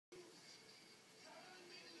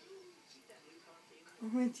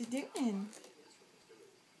What you doing?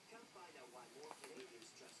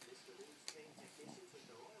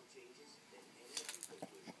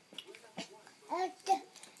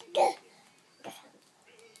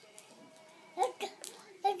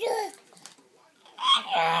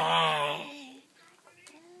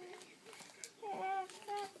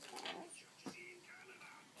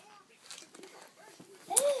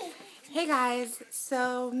 Hey guys,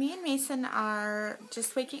 so me and Mason are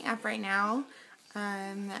just waking up right now.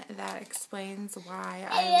 That explains why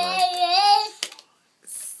I look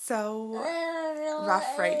so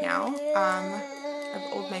rough right now. I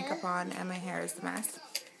have old makeup on and my hair is a mess,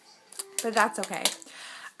 but that's okay.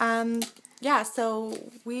 Yeah, so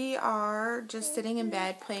we are just sitting in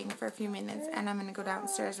bed playing for a few minutes, and I'm gonna go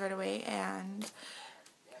downstairs right away and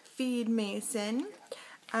feed Mason.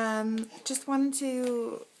 Just wanted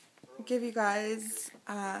to give you guys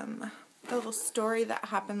a little story that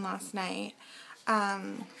happened last night.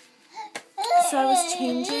 So I was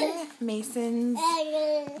changing Mason's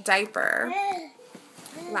diaper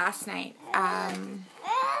last night. I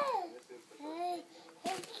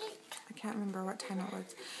can't remember what time it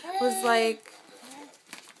was. It was like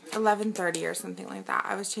 11:30 or something like that.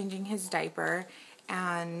 I was changing his diaper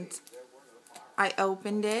and I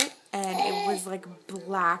opened it and it was like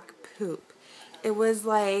black poop. It was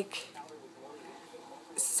like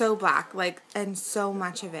so black, like, and so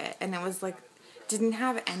much of it, and it was like didn't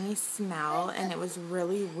have any smell, and it was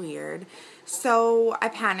really weird. So I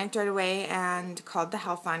panicked right away and called the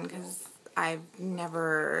health fund because he's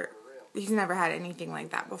never had anything like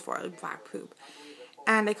that before, like black poop.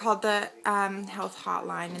 And I called the health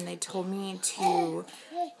hotline, and they told me to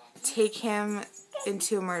take him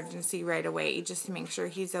into emergency right away just to make sure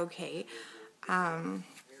he's okay.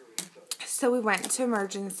 So we went to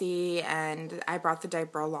emergency, and I brought the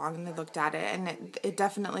diaper along, and they looked at it, and it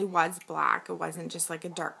definitely was black. It wasn't just like a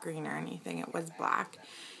dark green or anything. It was black.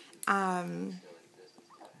 And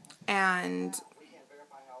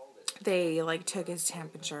they like took his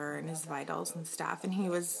temperature and his vitals and stuff, and he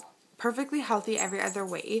was perfectly healthy every other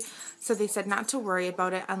way. So they said not to worry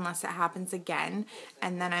about it unless it happens again,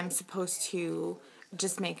 and then I'm supposed to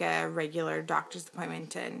just make a regular doctor's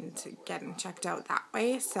appointment and get him checked out that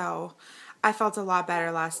way. So I felt a lot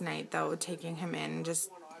better last night, though. Taking him in just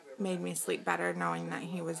made me sleep better knowing that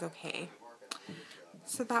he was okay.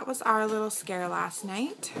 So that was our little scare last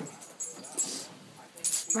night.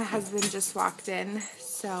 My husband just walked in,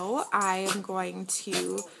 so I am going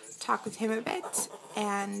to talk with him a bit,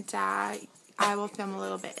 and I will film a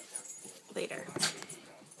little bit later.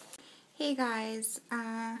 Hey guys,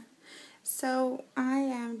 so I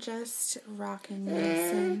am just rocking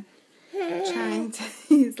Mason, trying to,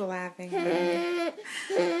 he's laughing at me.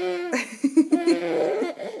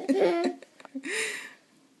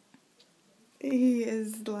 He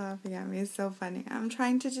is laughing at me, it's so funny. I'm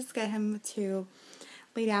trying to just get him to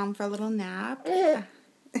lay down for a little nap.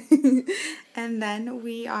 And then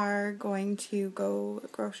we are going to go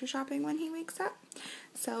grocery shopping when he wakes up.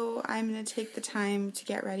 So I'm going to take the time to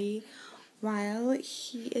get ready while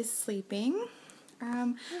he is sleeping.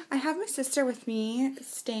 I have my sister with me,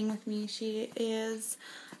 staying with me. She is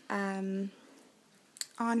on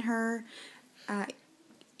her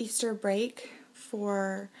Easter break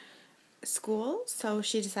for school, so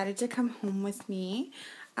she decided to come home with me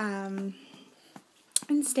and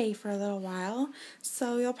stay for a little while.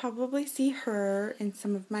 So you'll probably see her in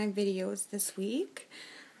some of my videos this week.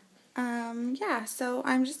 Yeah, so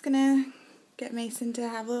I'm just gonna get Mason to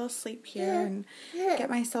have a little sleep here and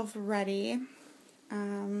get myself ready.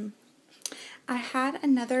 I had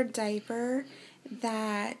another diaper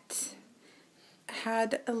that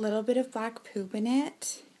had a little bit of black poop in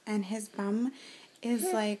it, and his bum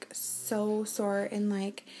is like so sore and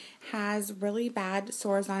like has really bad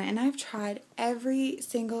sores on it. And I've tried every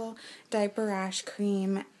single diaper rash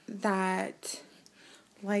cream that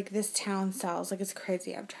like this town sells. Like, it's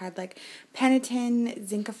crazy. I've tried like Peniton,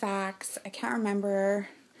 Zincafax. I can't remember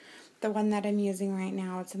the one that I'm using right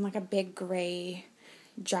now. It's in like a big gray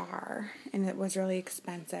jar, and it was really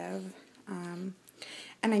expensive.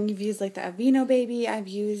 And I've used like the Aveeno Baby. I've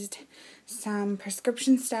used some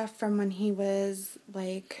prescription stuff from when he was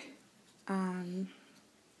like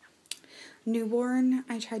newborn.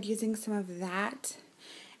 I tried using some of that,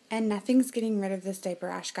 and nothing's getting rid of this diaper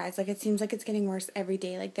rash, guys. Like, it seems like it's getting worse every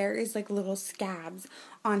day. Like, there is like little scabs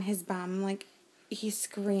on his bum. Like, he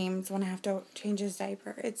screams when I have to change his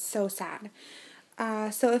diaper. It's so sad.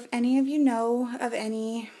 So if any of you know of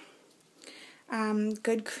any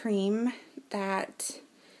good cream that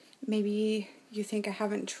maybe you think I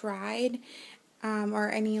haven't tried, or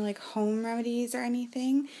any like home remedies or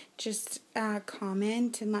anything, just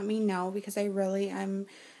comment and let me know, because I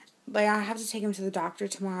have to take him to the doctor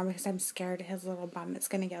tomorrow because I'm scared his little bum is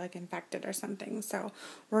going to get like infected or something. So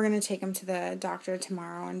we're going to take him to the doctor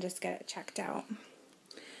tomorrow and just get it checked out.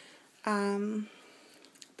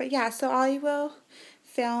 But yeah, so I will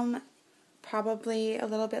film probably a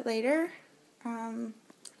little bit later.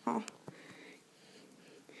 Oh,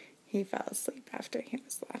 he fell asleep after he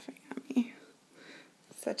was laughing at me.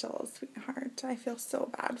 Such a little sweetheart. I feel so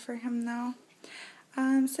bad for him though.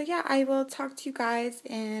 So yeah, I will talk to you guys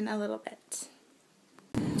in a little bit.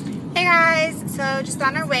 Hey guys, so just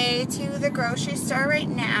on our way to the grocery store right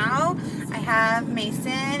now. I have Mason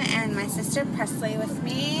and my sister Presley with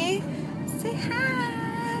me. Say hi.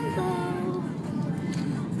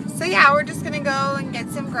 So yeah, we're just gonna go and get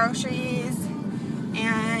some groceries,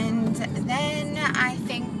 and then I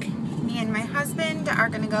think me and my husband are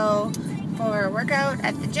gonna go for a workout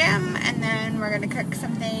at the gym, and then we're gonna cook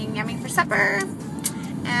something yummy for supper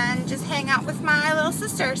and just hang out with my little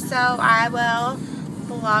sister. So I will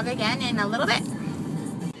vlog again in a little bit.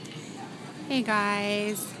 Hey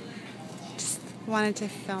guys, just wanted to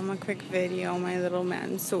film a quick video. My little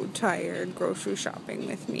man's so tired grocery shopping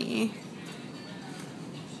with me.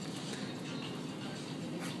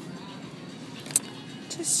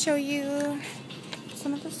 Just show you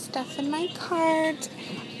some of the stuff in my cart.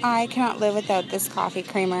 I cannot live without this coffee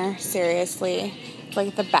creamer, seriously. It's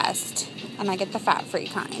like the best, and I get the fat-free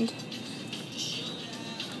kind.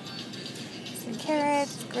 Some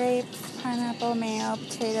carrots, grapes, pineapple, mayo,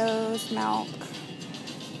 potatoes, milk,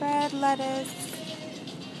 bread, lettuce,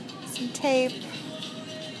 some tape,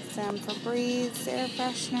 some Febreze air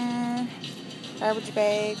freshener, garbage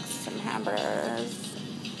bags, some hamburgers,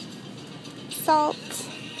 salt.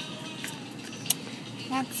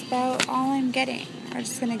 That's about all I'm getting. We're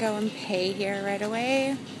just gonna go and pay here right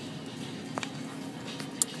away.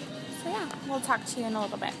 So yeah, we'll talk to you in a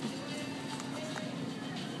little bit.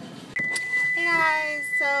 Hey guys,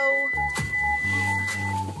 so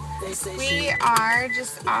we are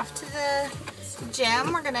just off to the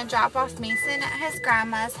gym. We're gonna drop off Mason at his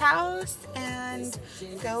grandma's house and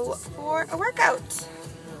go for a workout.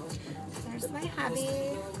 There's my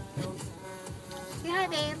hubby. Say hi,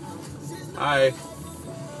 babe. Hi.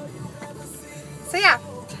 So yeah,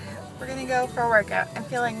 we're gonna go for a workout. I'm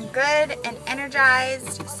feeling good and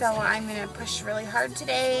energized, so I'm gonna push really hard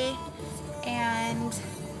today and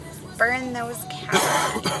burn those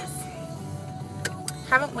calories.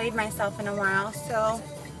 Haven't weighed myself in a while, so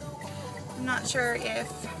I'm not sure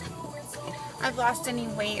if I've lost any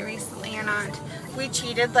weight recently or not. We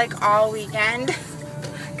cheated like all weekend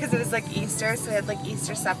because it was like Easter, so we had like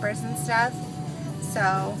Easter suppers and stuff. So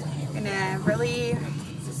I'm gonna really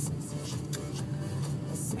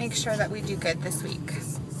make sure that we do good this week.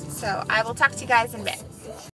 So I will talk to you guys in a bit.